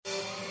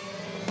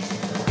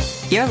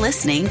You're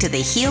listening to the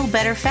Heal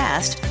Better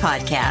Fast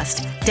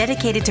podcast,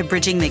 dedicated to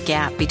bridging the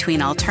gap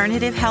between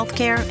alternative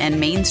healthcare and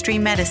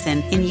mainstream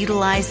medicine in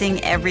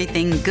utilizing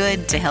everything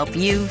good to help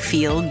you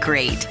feel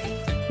great.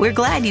 We're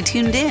glad you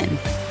tuned in.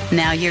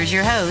 Now here's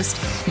your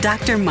host,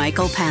 Dr.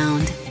 Michael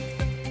Pound.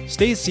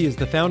 Stacy is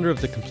the founder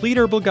of the Complete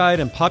Herbal Guide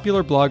and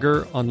popular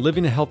blogger on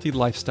living a healthy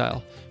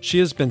lifestyle. She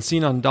has been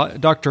seen on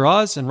Dr.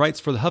 Oz and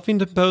writes for the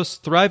Huffington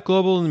Post, Thrive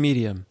Global, and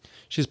Medium.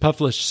 She's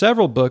published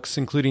several books,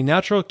 including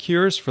Natural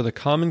Cures for the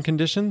Common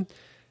Condition,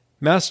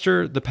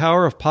 Master the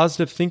Power of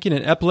Positive Thinking,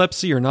 and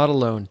Epilepsy You're Not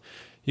Alone.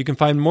 You can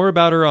find more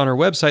about her on our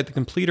website,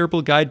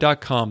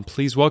 thecompleteherbalguide.com.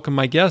 Please welcome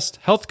my guest,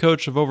 health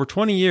coach of over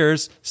 20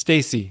 years,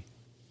 Stacy.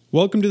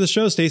 Welcome to the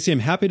show, Stacy. I'm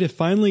happy to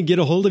finally get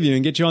a hold of you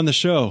and get you on the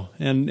show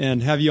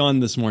and have you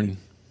on this morning.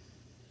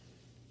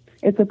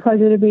 It's a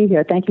pleasure to be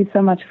here. Thank you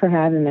so much for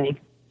having me.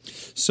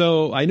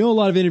 So I know a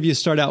lot of interviews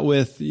start out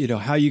with,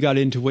 how you got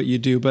into what you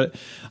do, but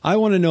I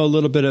want to know a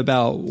little bit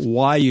about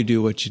why you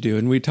do what you do.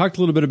 And we talked a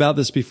little bit about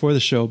this before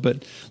the show,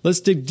 but let's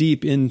dig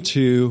deep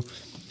into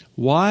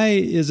why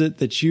is it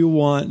that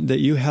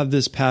you have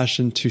this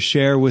passion to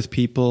share with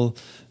people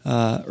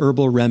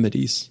herbal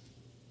remedies?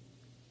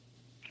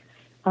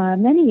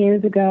 Many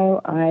years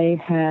ago,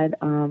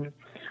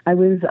 I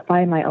was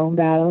fighting my own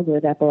battle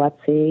with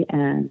epilepsy,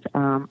 and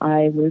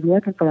I was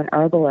working for an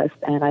herbalist,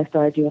 and I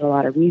started doing a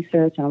lot of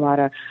research and a lot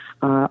of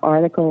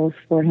articles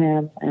for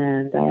him,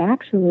 and I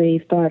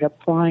actually started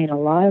applying a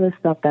lot of the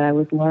stuff that I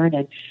was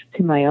learning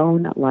to my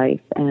own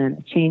life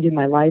and changing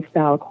my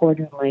lifestyle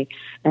accordingly.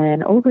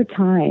 And over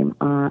time,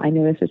 I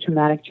noticed a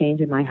traumatic change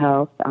in my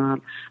health.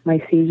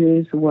 My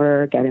seizures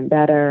were getting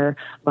better.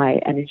 My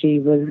energy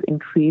was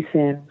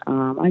increasing.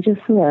 I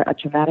just saw a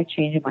traumatic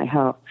change in my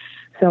health.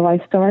 So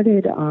I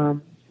started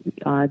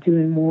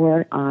doing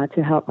more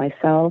to help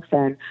myself,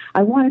 and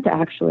I wanted to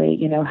actually,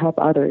 help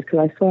others,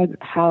 because I saw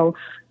how,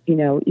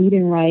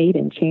 eating right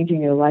and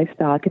changing your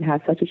lifestyle can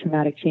have such a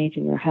traumatic change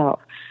in your health.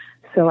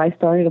 So I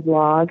started a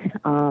blog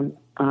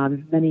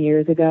many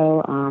years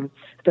ago.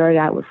 Started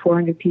out with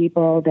 400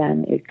 people,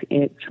 then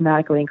it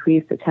dramatically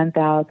increased to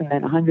 10,000,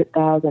 then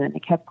 100,000, and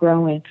it kept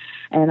growing.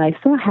 And I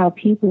saw how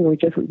people were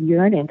just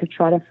yearning to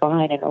try to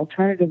find an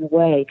alternative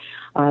way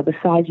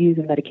besides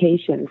using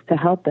medications to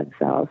help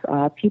themselves.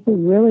 People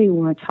really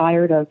were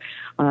tired of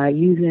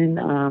using,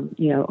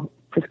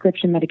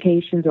 prescription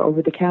medications or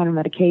over-the-counter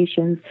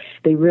medications.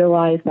 They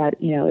realized that,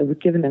 it was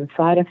giving them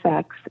side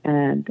effects,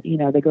 and,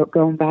 they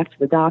going back to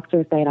the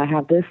doctor saying, I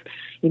have this,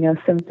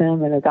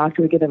 symptom, and the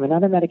doctor would give them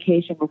another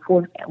medication.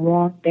 Before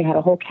long, they had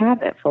a whole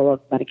cabinet full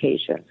of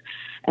medications.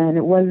 And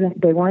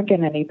they weren't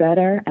getting any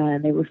better,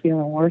 and they were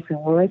feeling worse and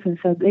worse. And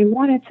so they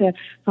wanted to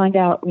find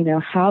out,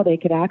 how they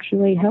could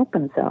actually help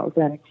themselves.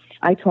 And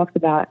I talked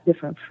about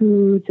different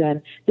foods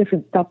and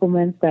different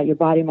supplements that your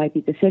body might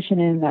be deficient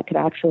in that could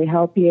actually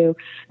help you,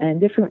 and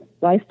different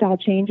lifestyle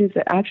changes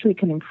that actually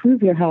can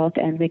improve your health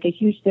and make a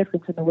huge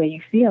difference in the way you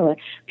feel. And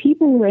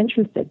people were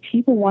interested.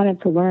 People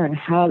wanted to learn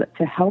how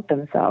to help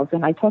themselves.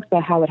 And I talked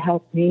about how it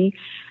helped me,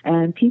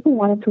 and people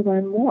wanted to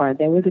learn more.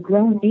 There was a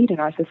growing need in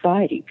our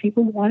society.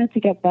 People wanted to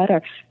get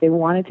better. They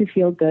wanted to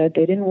feel good.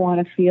 They didn't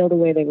want to feel the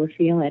way they were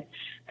feeling.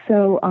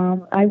 So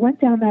I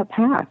went down that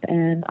path,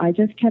 and I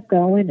just kept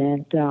going,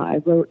 and I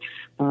wrote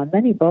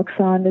many books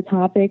on the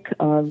topic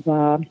of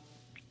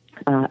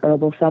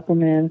herbal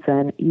supplements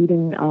and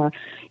eating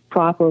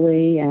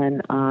properly,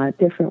 and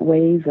different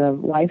ways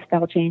of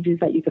lifestyle changes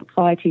that you could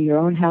apply to your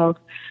own health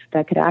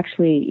that could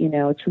actually,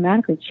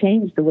 dramatically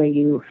change the way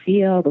you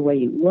feel, the way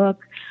you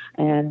look.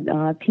 And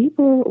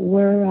people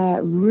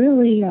were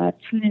really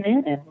tuning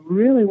in and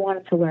really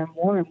wanted to learn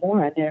more and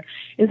more. And there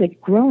is a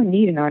growing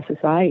need in our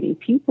society.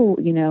 People,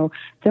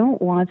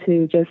 don't want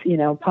to just,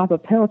 pop a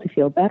pill to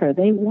feel better.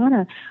 They want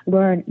to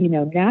learn,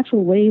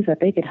 natural ways that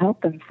they could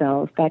help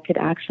themselves that could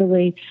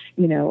actually,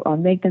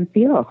 make them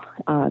feel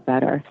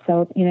better.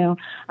 So,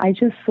 I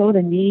just saw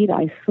the need.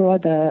 I saw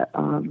the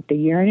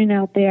yearning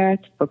out there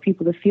for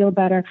people to feel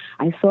better.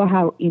 I saw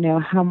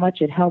how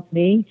much it helped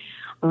me.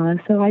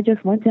 So I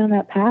just went down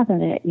that path,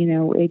 and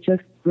it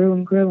just grew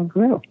and grew and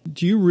grew.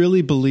 Do you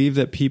really believe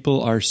that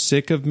people are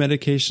sick of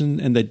medication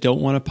and they don't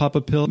want to pop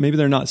a pill? Maybe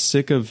they're not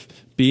sick of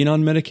being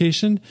on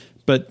medication,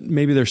 but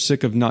maybe they're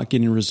sick of not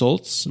getting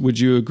results. Would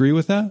you agree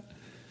with that?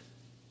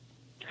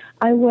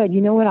 I would.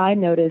 What I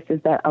noticed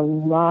is that a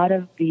lot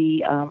of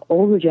the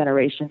older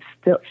generations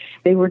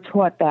they were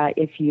taught that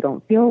if you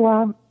don't feel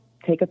well,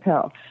 take a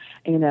pill.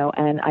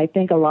 And I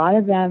think a lot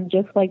of them,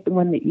 just like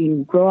when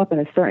you grow up in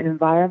a certain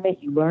environment,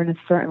 you learn a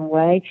certain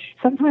way.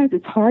 Sometimes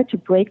it's hard to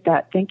break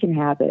that thinking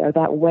habit or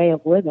that way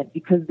of living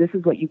because this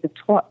is what you've been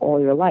taught all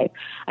your life.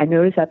 I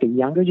notice that the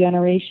younger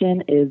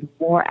generation is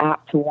more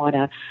apt to want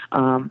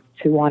to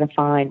want to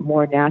find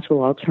more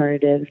natural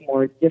alternatives,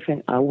 more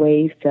different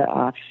ways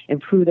to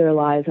improve their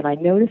lives. And I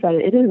noticed that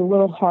it is a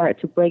little hard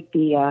to break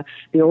the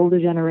older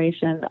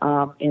generation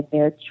in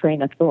their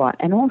train of thought.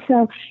 And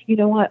also, you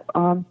know what,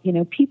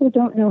 people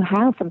don't know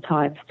how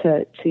sometimes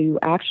to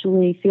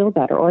actually feel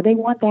better, or they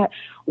want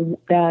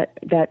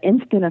that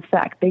instant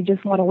effect. They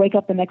just want to wake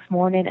up the next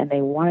morning and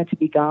they want it to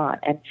be gone.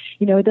 And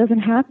it doesn't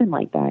happen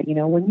like that.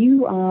 When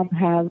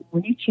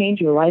you change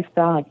your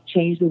lifestyle and you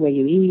change the way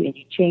you eat and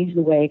you change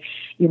the way,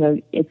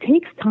 it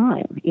takes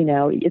time.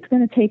 It's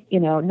going to take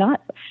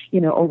not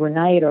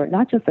overnight or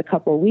not just a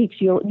couple of weeks.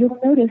 You'll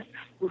notice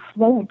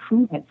slow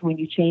improvements when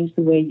you change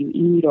the way you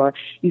eat, or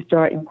you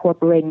start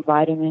incorporating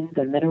vitamins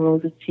and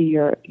minerals into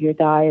your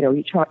diet, or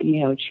you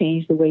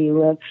change the way you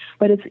live.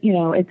 But it's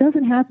it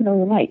doesn't happen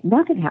overnight.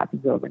 Nothing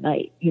happens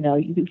overnight.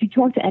 If you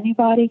talk to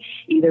anybody,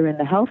 either in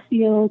the health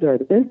field or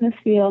the business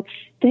field,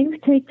 things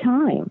take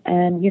time,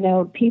 and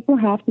people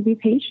have to be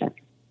patient.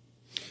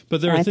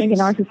 But there are I think in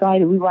our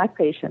society we lack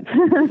patience.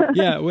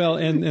 Yeah, well,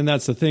 and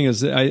that's the thing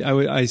is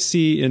I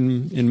see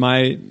in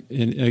my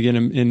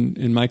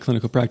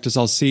clinical practice,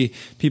 I'll see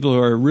people who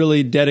are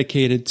really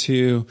dedicated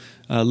to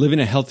living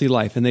a healthy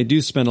life, and they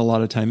do spend a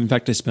lot of time. In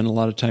fact, I spend a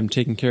lot of time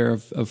taking care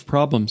of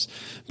problems.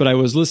 But I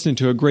was listening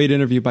to a great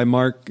interview by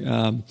Mark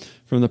from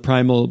the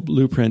Primal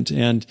Blueprint,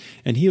 and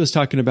he was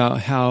talking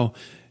about how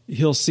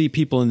he'll see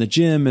people in the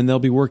gym and they'll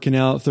be working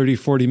out 30,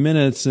 40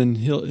 minutes, and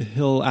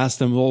he'll ask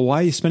them, well,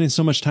 why are you spending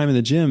so much time in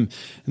the gym?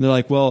 And they're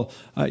like, well,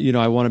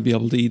 I want to be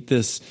able to eat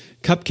this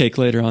cupcake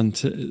later on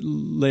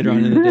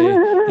in the day.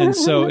 And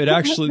so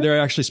they're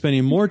actually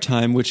spending more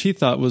time, which he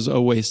thought was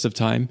a waste of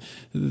time,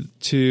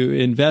 to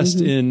invest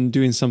in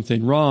doing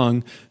something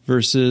wrong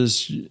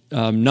versus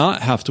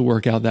not have to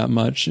work out that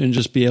much and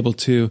just be able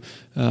to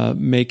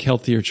make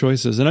healthier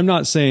choices. And I'm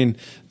not saying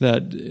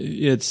that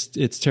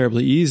it's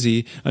terribly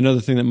easy. Another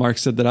thing that Mark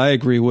said that I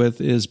agree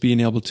with is being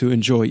able to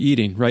enjoy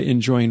eating, right?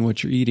 Enjoying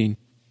what you're eating.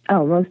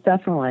 Oh, most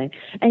definitely.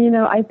 And,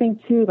 I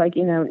think too,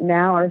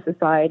 now our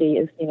society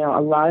is,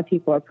 a lot of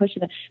people are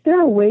pushing it. There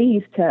are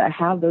ways to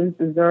have those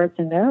desserts,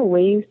 and there are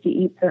ways to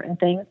eat certain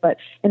things, but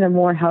in a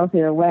more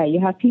healthier way. You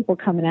have people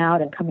coming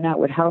out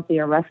with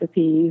healthier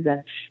recipes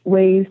and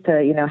ways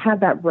to, have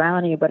that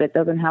brownie, but it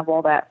doesn't have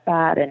all that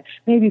fat, and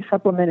maybe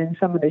supplement in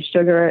some of the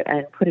sugar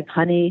and put in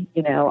honey,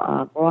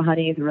 raw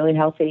honey is really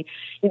healthy,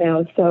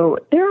 so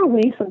there are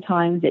ways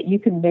sometimes that you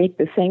can make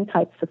the same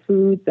types of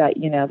foods that,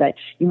 that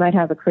you might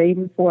have a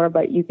craving for,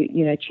 but you could,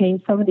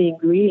 change some of the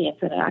ingredients,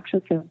 and it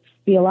actually can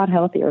be a lot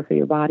healthier for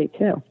your body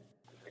too.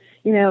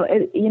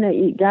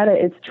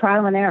 It's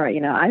trial and error.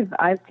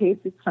 I've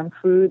tasted some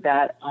food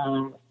that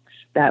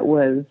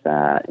was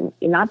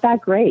not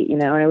that great,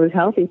 and it was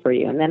healthy for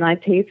you. And then I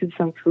tasted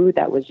some food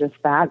that was just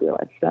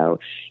fabulous. So,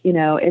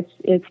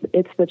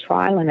 it's the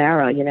trial and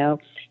error.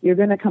 You're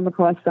going to come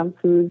across some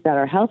foods that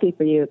are healthy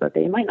for you, but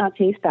they might not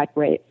taste that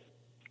great.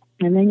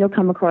 And then you'll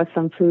come across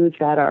some foods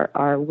that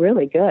are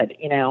really good,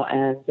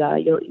 and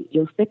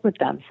you'll stick with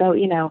them. So,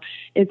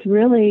 it's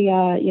really,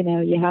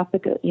 you have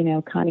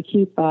to, kind of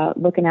keep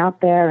looking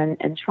out there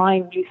and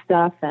trying new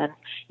stuff. And,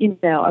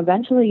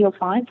 eventually you'll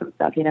find some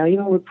stuff,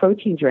 even with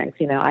protein drinks.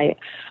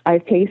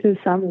 I've tasted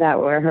some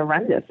that were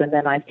horrendous, and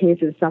then I've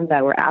tasted some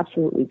that were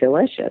absolutely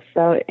delicious.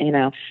 So,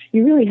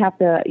 you really have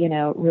to,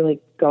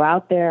 really go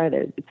out there.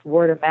 It's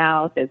word of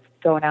mouth. It's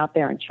going out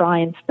there and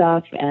trying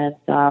stuff. And,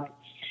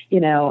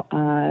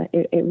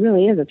 it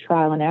really is a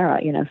trial and error.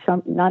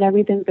 Not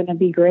everything's going to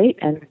be great,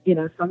 and,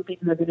 some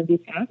things are going to be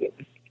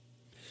fabulous.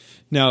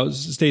 Now,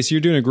 Stacey,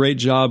 you're doing a great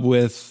job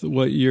with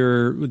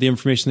the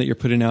information that you're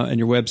putting out on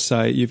your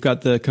website. You've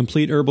got the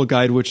Complete Herbal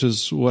Guide, which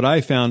is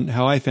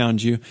how I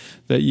found you,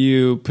 that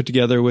you put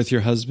together with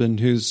your husband,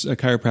 who's a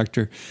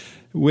chiropractor.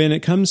 When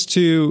it comes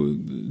to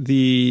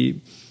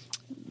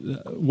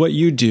what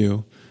you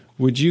do,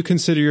 would you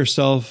consider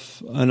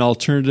yourself an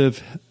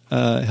alternative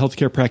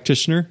healthcare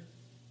practitioner?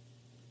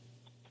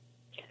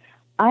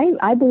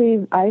 I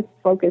believe I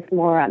focus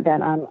more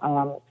than I'm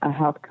a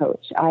health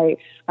coach. I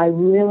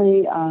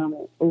really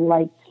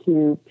like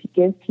to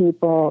give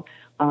people,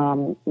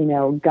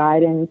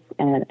 guidance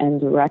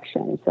and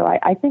direction. So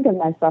I think of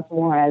myself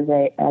more as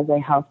a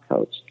health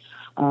coach.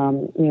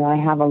 I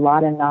have a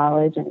lot of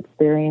knowledge and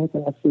experience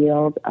in the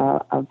field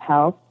of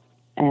health,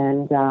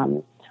 and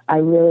I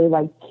really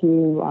like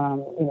to,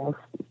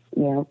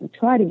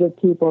 try to give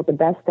people the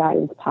best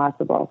guidance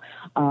possible.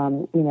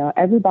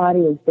 Everybody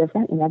is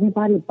different, and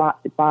everybody's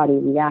body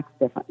reacts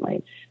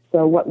differently.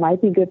 So what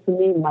might be good for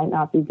me might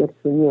not be good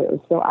for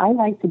you. So I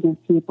like to give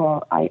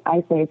people,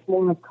 I say it's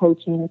more of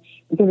coaching,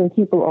 giving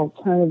people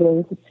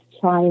alternatives,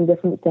 trying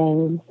different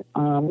things,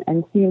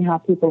 and seeing how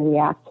people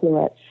react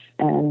to it.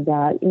 And,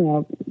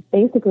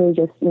 basically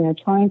just,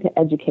 trying to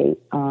educate.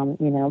 I'm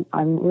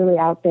really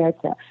out there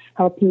to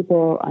help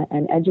people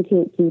and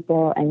educate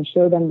people and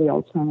show them the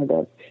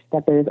alternatives,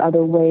 that there's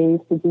other ways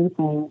to do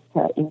things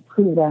to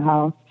improve their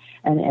health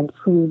and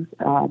improve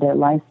their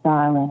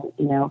lifestyle,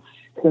 and,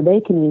 so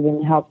they can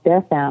even help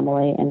their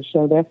family and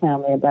show their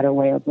family a better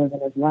way of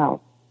living as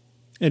well.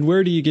 And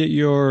where do you get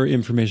your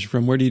information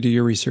from? Where do you do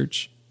your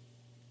research?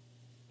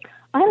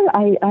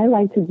 I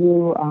like to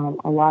do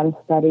a lot of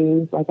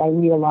studies. Like I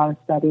read a lot of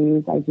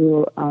studies. I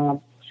do.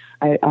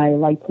 I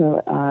like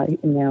to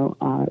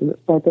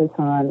focus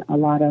on a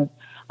lot of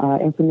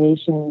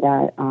information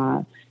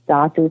that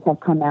doctors have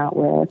come out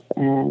with,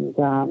 and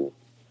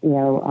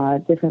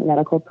different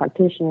medical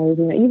practitioners.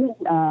 Even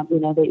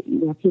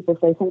people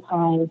say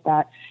sometimes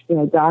that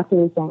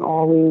doctors don't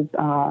always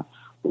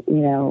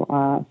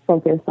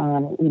focus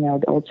on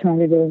the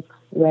alternative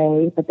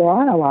way, but there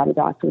are a lot of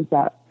doctors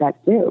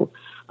that do.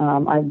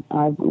 I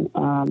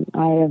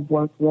have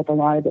worked with a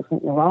lot of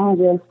different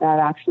neurologists that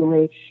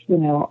actually,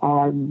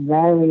 are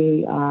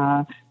very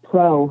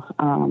pro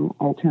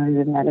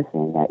alternative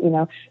medicine. That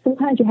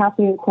sometimes you have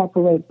to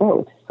incorporate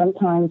both.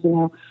 Sometimes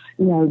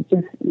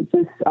just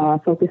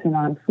focusing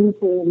on food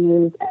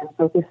changes and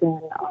focusing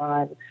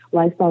on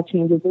lifestyle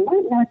changes, it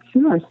might not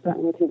cure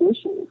certain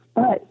conditions,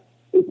 but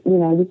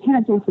you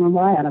can't just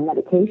rely on a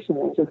medication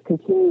and just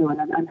continue on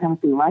an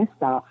unhealthy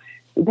lifestyle.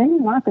 Then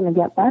you're not going to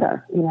get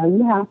better.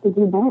 You have to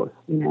do both.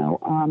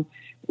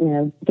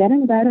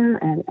 Getting better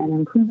and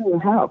improving your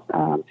health.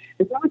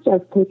 It's not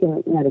just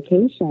taking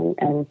medication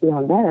and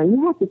feeling better.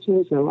 You have to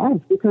change your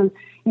life because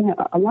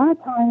a lot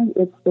of times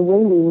it's the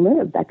way we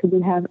live that could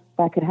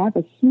have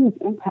a huge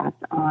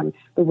impact on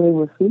the way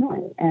we're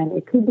feeling. And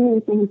it could be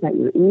the things that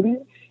you're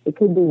eating. It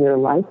could be your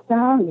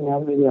lifestyle.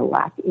 Maybe a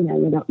lack. You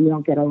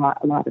don't get a lot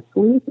of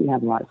sleep. You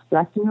have a lot of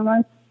stress in your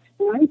life.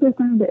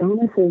 90% of the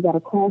illnesses that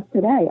are caused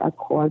today are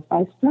caused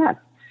by stress.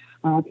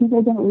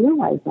 People don't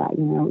realize that.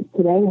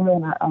 Today we're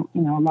in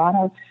a lot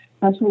of,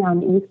 especially on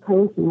the East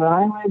Coast where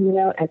I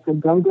live, it's a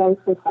go-go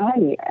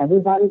society.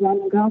 Everybody's on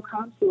the go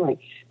constantly.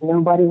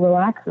 Nobody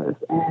relaxes.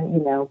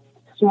 And,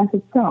 stress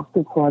itself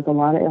could cause a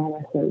lot of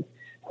illnesses.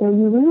 So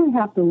you really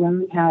have to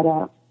learn how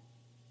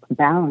to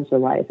balance your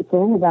life. It's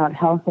all about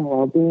health and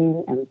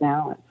well-being and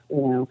balance,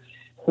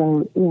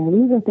 So,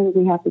 these are things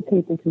we have to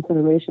take into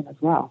consideration as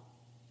well.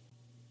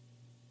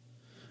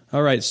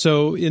 All right.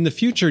 So in the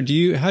future,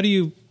 how do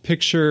you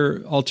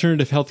picture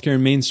alternative healthcare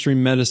and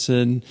mainstream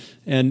medicine,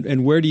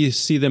 and where do you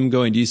see them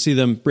going? Do you see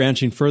them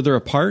branching further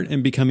apart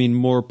and becoming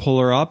more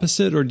polar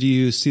opposite, or do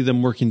you see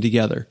them working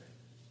together?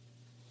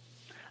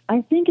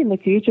 I think in the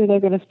future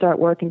they're going to start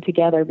working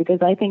together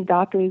because I think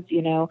doctors,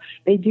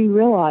 they do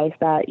realize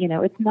that,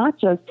 it's not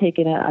just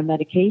taking a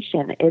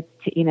medication. It's,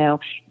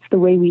 it's the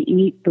way we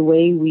eat, the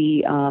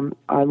way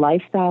our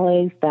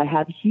lifestyle is that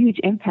have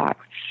huge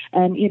impacts.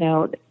 And,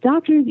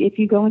 doctors, if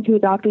you go into a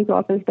doctor's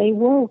office, they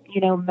will,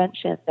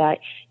 mention that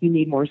you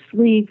need more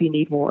sleep, you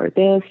need more of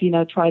this,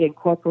 try to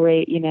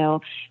incorporate,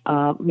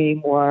 maybe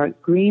more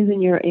greens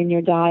in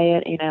your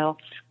diet,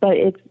 but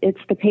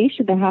it's the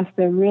patient that has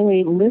to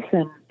really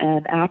listen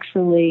and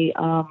actually,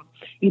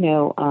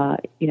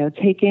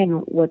 take in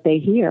what they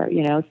hear.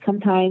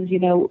 Sometimes,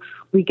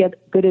 we get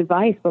good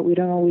advice, but we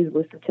don't always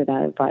listen to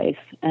that advice.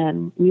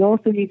 And we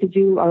also need to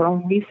do our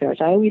own research.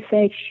 I always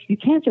say you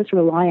can't just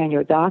rely on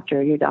your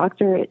doctor. Your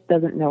doctor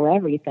doesn't know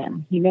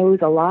everything. He knows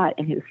a lot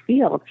in his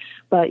field,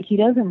 but he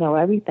doesn't know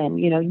everything.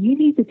 You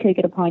need to take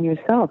it upon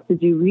yourself to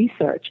do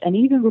research. And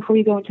even before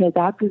you go into a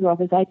doctor's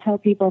office, I tell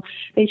people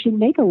they should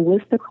make a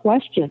list of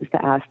questions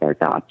to ask their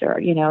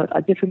doctor,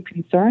 different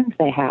concerns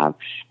they have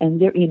and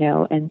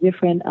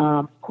different,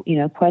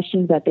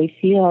 questions that they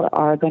feel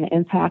are going to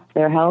impact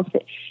their health,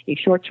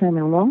 short-term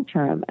and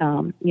long-term.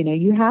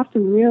 You have to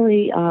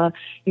really,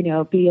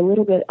 be a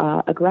little bit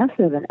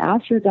aggressive and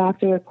ask your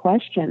doctor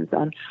questions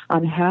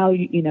on how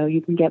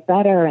you can get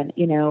better, and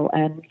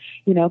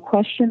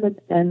question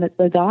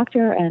the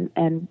doctor,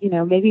 and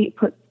maybe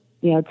put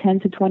 10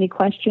 to 20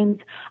 questions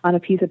on a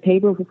piece of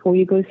paper before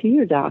you go see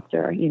your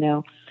doctor.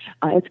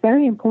 It's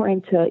very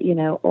important to,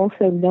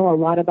 also know a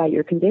lot about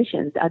your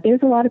conditions.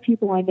 There's a lot of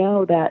people I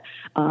know that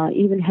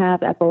even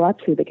have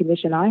epilepsy, the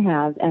condition I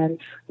have, and,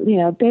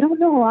 they don't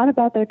know a lot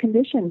about their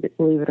condition,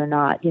 believe it or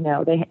not.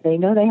 They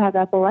know they have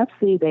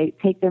epilepsy, they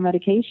take their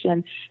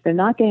medication, they're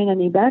not getting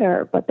any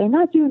better, but they're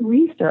not doing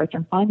research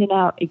and finding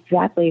out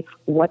exactly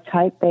what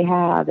type they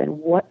have and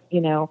what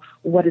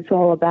it's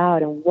all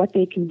about and what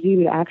they can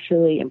do to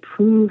actually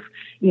improve,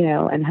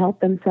 and help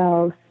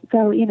themselves.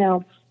 So,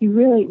 you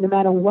really, no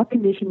matter what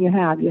condition you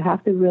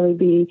have to really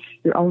be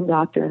your own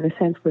doctor in the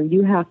sense where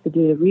you have to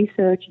do the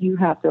research, you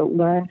have to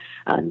learn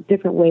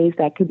different ways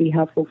that could be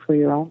helpful for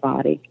your own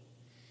body.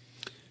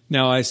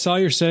 Now, I saw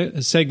your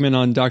segment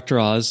on Dr.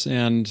 Oz,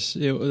 and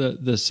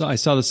I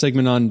saw the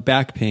segment on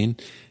back pain,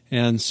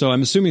 and so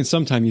I'm assuming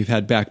sometime you've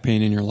had back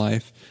pain in your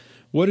life.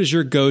 What is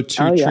your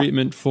go-to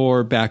treatment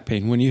for back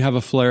pain? When you have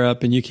a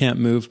flare-up and you can't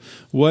move,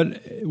 what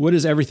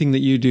is everything that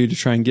you do to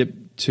try and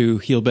get to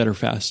heal better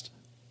fast?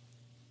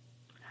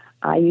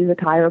 I use a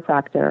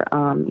chiropractor.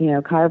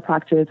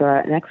 Chiropractors are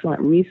an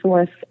excellent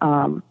resource,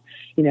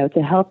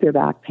 to help your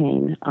back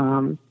pain.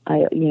 My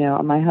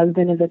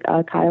husband is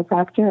a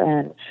chiropractor,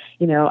 and,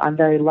 I'm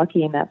very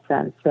lucky in that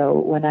sense. So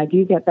when I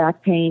do get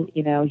back pain,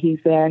 he's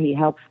there, he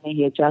helps me,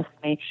 he adjusts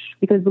me.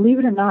 Because believe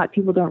it or not,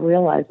 people don't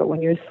realize, but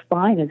when your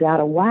spine is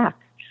out of whack,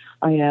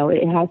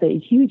 it has a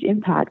huge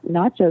impact,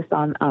 not just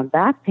on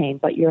back pain,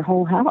 but your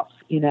whole health.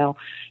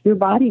 Your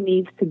body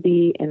needs to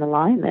be in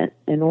alignment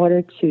in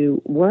order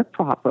to work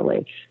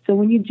properly. So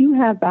when you do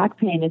have back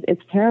pain,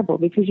 it's terrible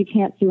because you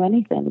can't do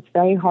anything. It's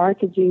very hard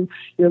to do.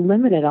 You're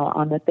limited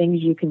on the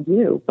things you can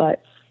do.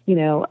 But,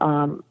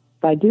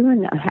 by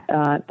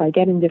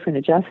getting different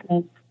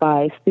adjustments,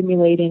 by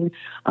stimulating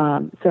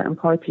certain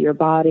parts of your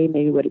body,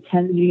 maybe with a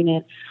TENS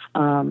unit,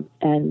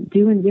 and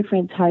doing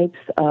different types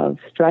of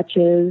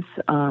stretches,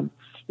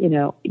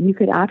 you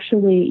could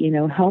actually,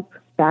 help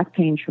back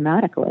pain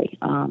dramatically.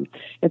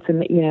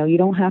 You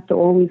don't have to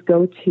always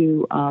go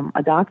to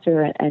a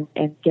doctor and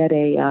get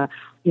a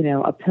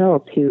pill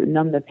to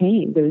numb the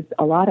pain. There's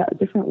a lot of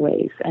different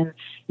ways. And,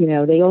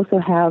 they also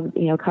have,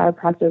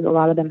 chiropractors, a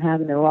lot of them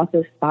have in their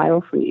office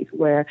BioFreeze,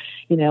 where,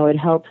 it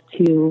helps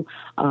to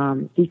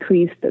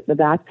decrease the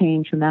back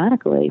pain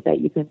dramatically, that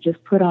you can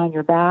just put on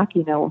your back,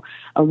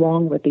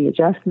 along with the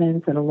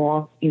adjustments and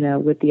along,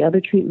 with the other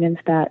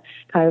treatments that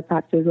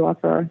chiropractors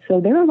offer.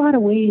 So there are a lot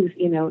of ways,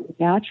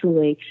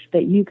 naturally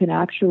that you can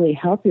actually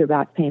help your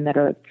back pain that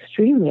are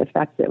extremely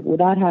effective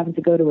without having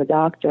to go to a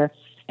doctor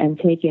and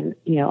taking,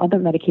 other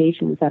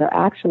medications that are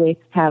actually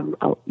have,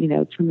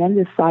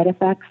 tremendous side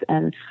effects.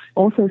 And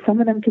also some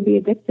of them can be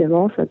addictive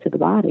also to the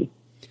body.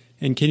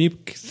 And can you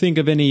think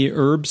of any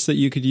herbs that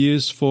you could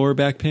use for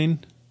back pain?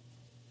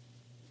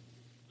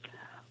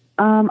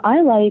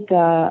 I like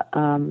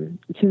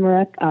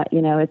turmeric.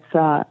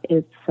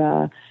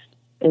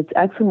 It's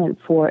excellent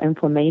for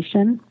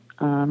inflammation.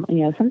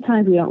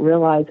 Sometimes we don't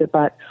realize it,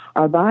 but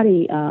our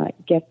body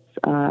gets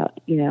a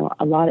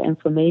lot of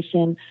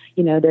inflammation.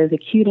 There's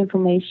acute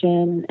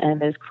inflammation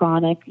and there's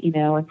chronic.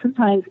 And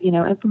sometimes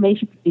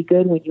inflammation can be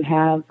good when you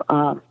have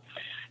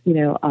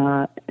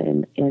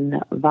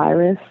in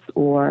virus,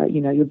 or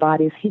your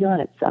body is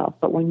healing itself.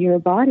 But when your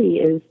body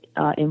is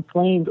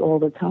inflamed all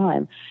the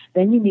time,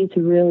 then you need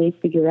to really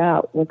figure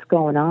out what's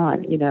going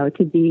on. It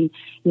could be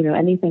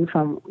anything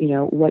from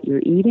what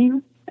you're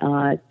eating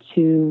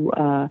to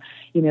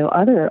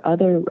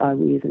other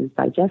reasons,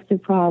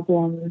 digestive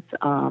problems.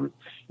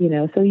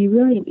 So you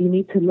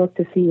need to look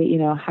to see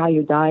how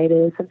your diet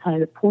is.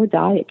 Sometimes a poor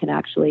diet can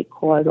actually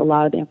cause a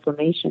lot of the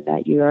inflammation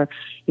that you're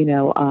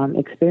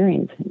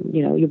experiencing.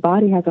 Your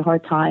body has a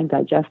hard time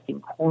digesting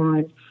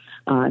corn,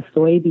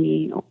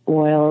 soybean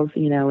oils.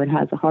 It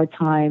has a hard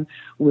time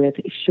with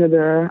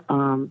sugar.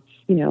 And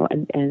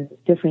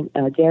different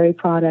dairy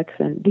products,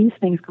 and these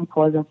things can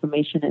cause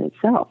inflammation in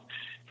itself.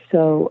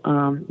 So,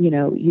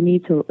 you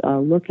need to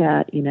look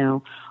at,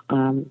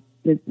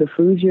 the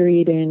foods you're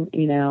eating.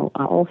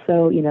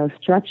 Also,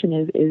 stretching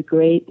is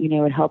great.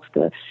 It helps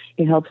to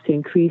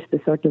increase the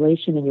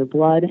circulation in your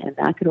blood, and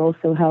that could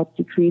also help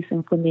decrease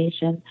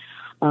inflammation.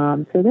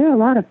 So there are a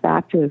lot of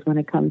factors when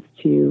it comes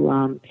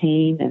to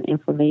pain and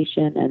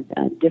inflammation,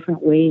 and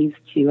different ways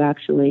to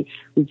actually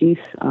reduce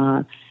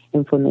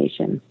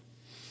inflammation.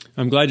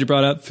 I'm glad you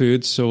brought up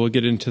foods, so we'll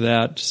get into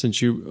that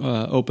since you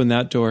opened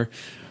that door.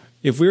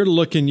 If we were to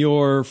look in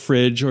your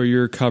fridge or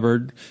your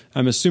cupboard,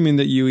 I'm assuming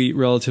that you eat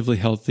relatively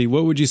healthy.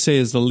 What would you say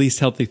is the least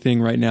healthy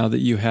thing right now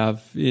that you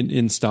have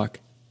in stock?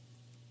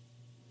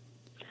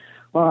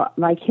 Well,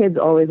 my kids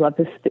always love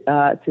to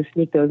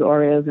sneak those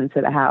Oreos into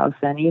the house,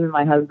 and even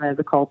my husband is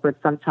a culprit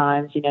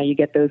sometimes. You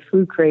get those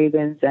food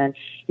cravings, and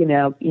you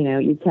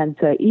tend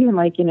to, even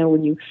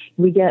when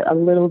we get a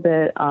little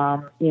bit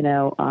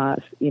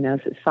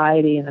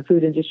society and the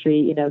food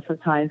industry,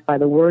 sometimes by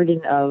the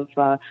wording of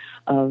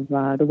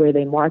the way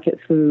they market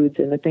foods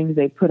and the things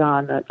they put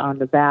on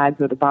the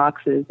bags or the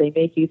boxes, they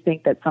make you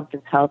think that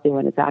something's healthy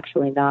when it's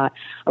actually not.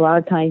 A lot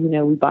of times,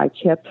 we buy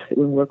chips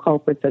when we're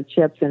culprits of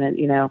chips, and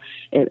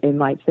it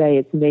might say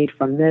it's made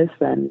from this,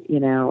 and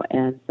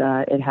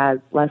it has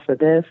less of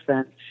this,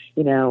 and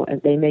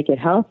and they make it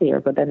healthier.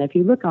 But then if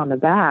you look on the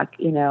back,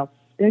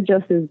 they're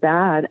just as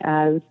bad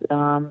as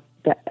of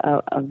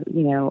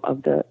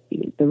the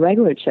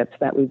regular chips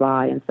that we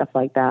buy and stuff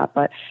like that.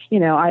 But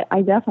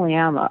I definitely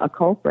am a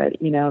culprit,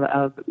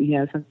 because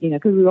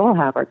we all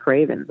have our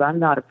cravings. I'm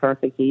not a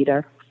perfect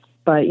eater.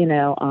 But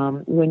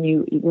when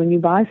you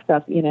buy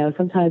stuff,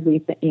 sometimes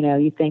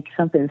you think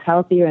something's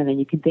healthier, and then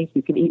you can think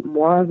you can eat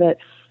more of it,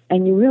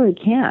 and you really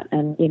can't.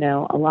 And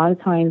a lot of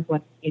times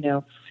when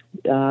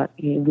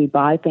we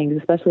buy things,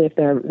 especially if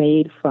they're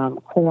made from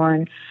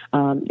corn,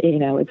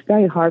 it's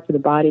very hard for the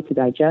body to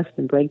digest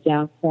and break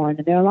down corn.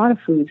 And there are a lot of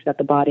foods that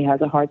the body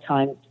has a hard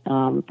time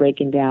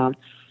breaking down,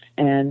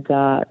 and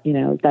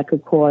that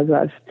could cause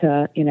us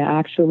to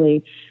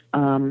actually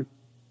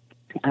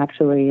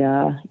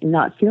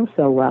not feel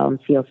so well and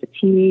feel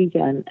fatigue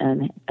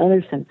and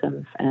other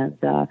symptoms. And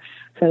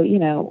so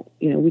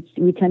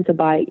we tend to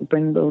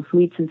bring little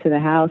sweets into the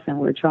house, and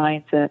we're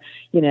trying to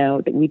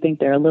we think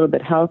they're a little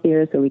bit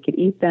healthier so we could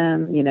eat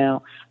them,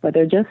 but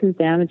they're just as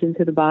damaging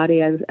to the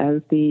body as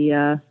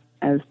the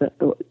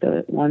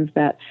ones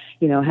that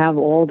have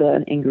all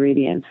the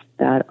ingredients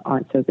that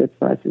aren't so good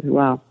for us as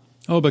well.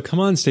 Oh, but come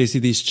on, Stacey.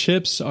 These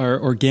chips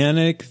are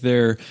organic.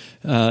 They're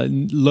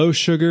low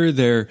sugar.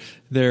 They're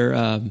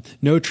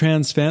no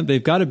trans fat.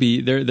 They've got to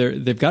be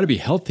they've got to be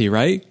healthy,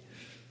 right?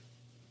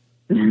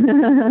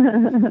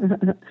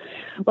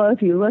 Well,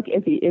 if you look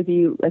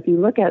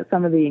at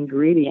some of the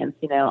ingredients,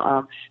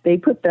 they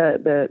put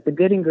the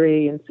good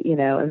ingredients,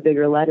 in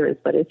bigger letters.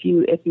 But if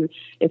you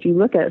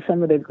look at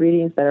some of the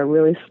ingredients that are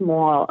really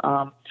small,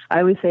 I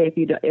always say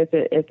if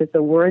it's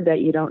a word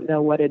that you don't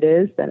know what it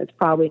is, then it's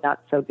probably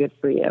not so good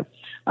for you.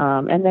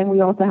 And then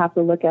we also have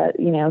to look at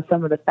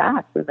some of the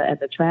fats and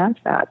the trans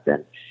fats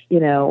and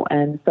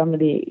some of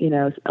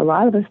the a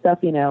lot of the stuff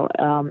isn't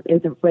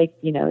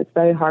it's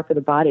very hard for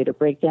the body to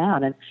break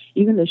down. And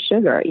even the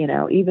sugar,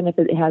 even if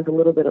it has a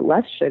little bit of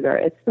less sugar,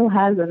 it still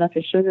has enough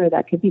of sugar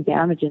that could be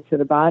damaging to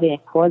the body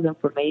and cause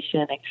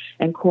inflammation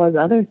and cause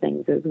other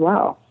things as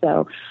well.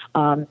 So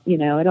you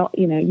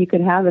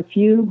could have a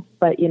few,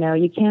 but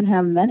you can't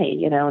have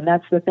many, and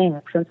that's the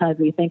thing. Sometimes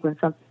we think when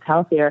something's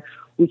healthier,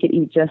 we could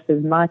eat just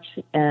as much,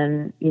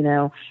 and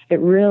it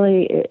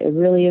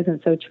really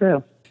isn't so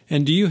true.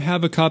 And do you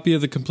have a copy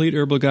of the Complete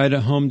Herbal Guide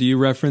at home? Do you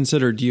reference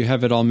it, or do you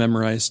have it all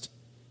memorized?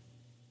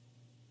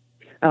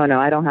 Oh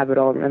no, I don't have it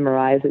all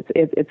memorized.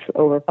 It's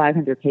over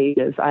 500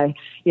 pages.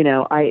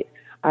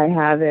 I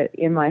have it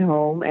in my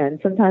home, and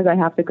sometimes I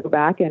have to go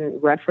back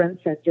and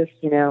reference and just,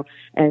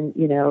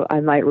 I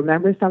might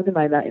remember something,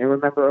 I might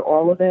remember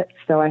all of it.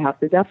 So I have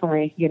to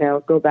definitely,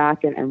 go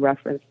back and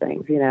reference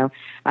things.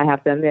 I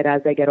have to admit,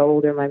 as I get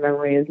older, my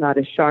memory is not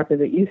as sharp as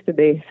it used to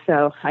be.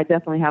 So I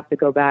definitely have to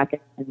go back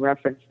and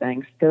reference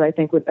things, because I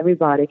think with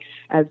everybody,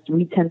 as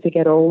we tend to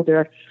get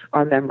older,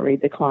 our memory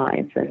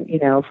declines. And,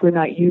 if we're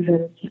not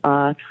using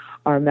our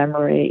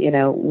memory,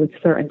 with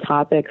certain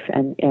topics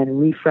and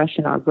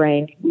refreshing our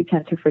brain, we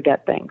tend to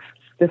forget things.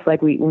 Just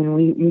like when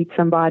we meet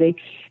somebody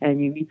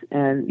and you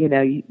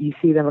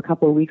see them a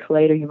couple of weeks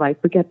later, you might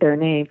forget their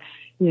name.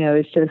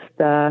 It's just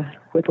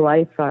with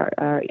life,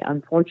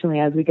 unfortunately,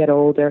 as we get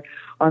older,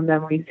 our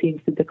memory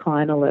seems to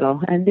decline a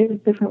little. And there's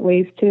different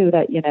ways, too,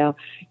 that,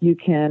 you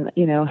can,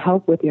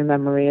 help with your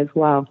memory as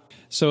well.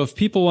 So if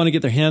people want to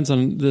get their hands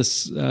on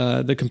this,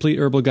 the Complete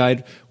Herbal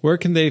Guide, where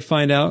can they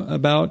find out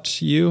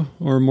about you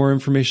or more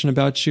information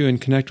about you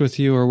and connect with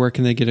you, or where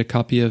can they get a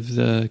copy of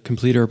the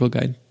Complete Herbal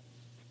Guide?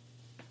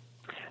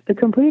 The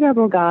Complete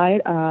Herbal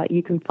Guide,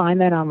 you can find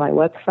that on my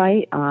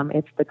website.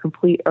 It's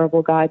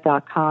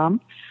thecompleteherbalguide.com.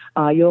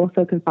 You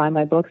also can find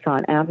my books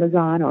on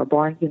Amazon or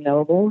Barnes &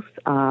 Nobles.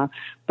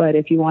 But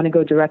if you want to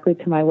go directly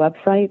to my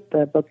website,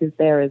 the book is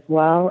there as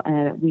well.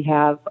 And we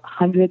have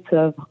hundreds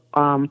of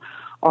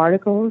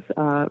articles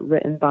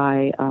written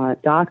by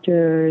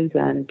doctors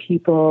and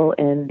people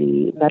in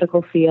the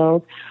medical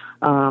field.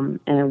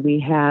 And we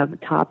have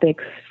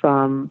topics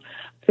from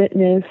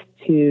fitness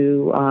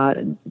to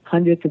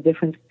hundreds of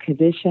different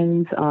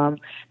conditions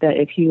that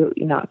if you're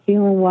not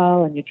feeling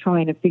well and you're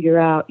trying to figure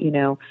out,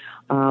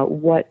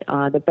 what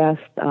the best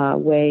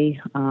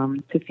way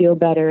to feel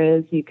better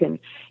is, you can,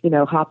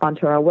 hop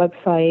onto our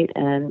website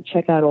and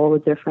check out all the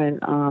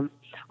different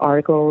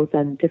articles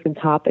and different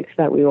topics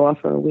that we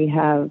offer. We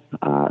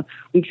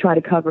try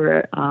to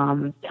cover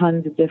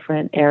tons of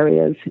different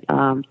areas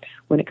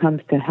when it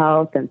comes to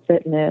health and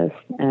fitness,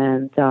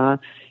 and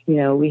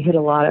we hit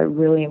a lot of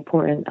really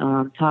important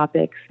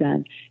topics.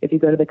 And if you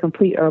go to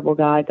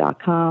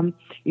thecompleteherbalguide.com,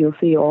 you'll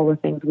see all the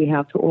things we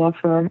have to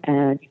offer,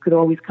 and you could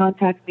always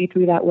contact me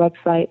through that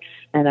website,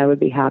 and I would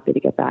be happy to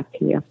get back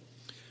to you.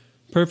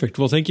 Perfect.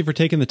 Well, thank you for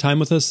taking the time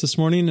with us this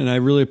morning, and I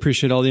really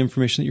appreciate all the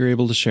information that you're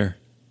able to share.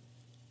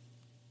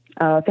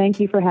 Thank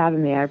you for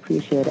having me. I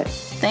appreciate it.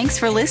 Thanks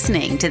for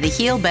listening to the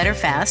Heal Better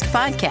Fast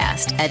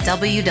podcast at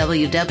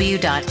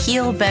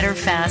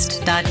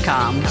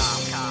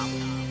www.healbetterfast.com.